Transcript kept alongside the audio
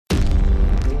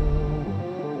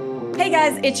Hey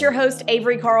guys, it's your host,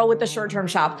 Avery Carl with the Short Term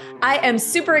Shop. I am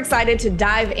super excited to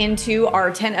dive into our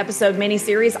 10 episode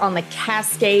mini-series on the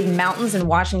Cascade Mountains in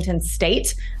Washington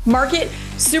State market.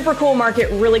 Super cool market,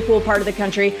 really cool part of the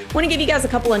country. Want to give you guys a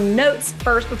couple of notes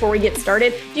first before we get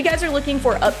started. If you guys are looking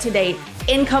for up-to-date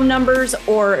income numbers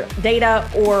or data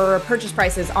or purchase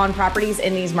prices on properties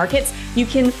in these markets, you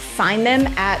can find them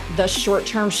at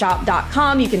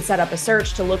theshorttermshop.com. You can set up a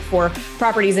search to look for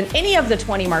properties in any of the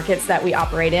 20 markets that we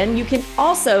operate in. You can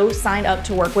also sign up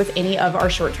to work with any of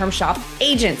our short-term shop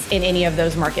agents in any of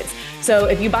those markets. So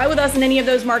if you buy with us in any of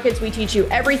those markets, we teach you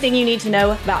everything you need to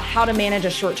know about how to manage a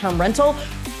short-term rental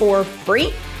for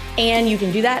free. And you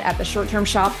can do that at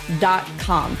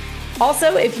theshorttermshop.com.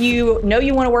 Also, if you know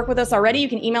you want to work with us already, you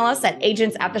can email us at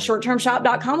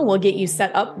agents@theshorttermshop.com and we'll get you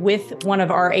set up with one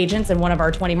of our agents in one of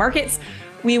our 20 markets.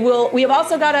 We have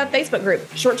also got a Facebook group,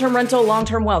 Short-Term Rental,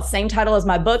 Long-Term Wealth, same title as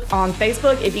my book on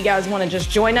Facebook. If you guys want to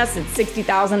just join us, it's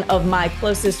 60,000 of my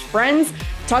closest friends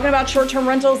talking about short-term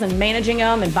rentals and managing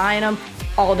them and buying them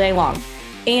all day long.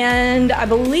 And I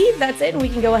believe that's it. And we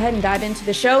can go ahead and dive into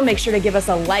the show. Make sure to give us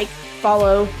a like,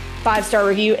 follow, 5-star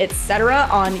review, etc.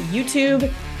 on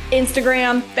YouTube,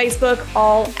 Instagram, Facebook,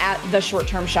 all at The Short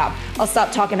Term Shop. I'll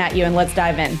stop talking at you and let's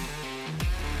dive in.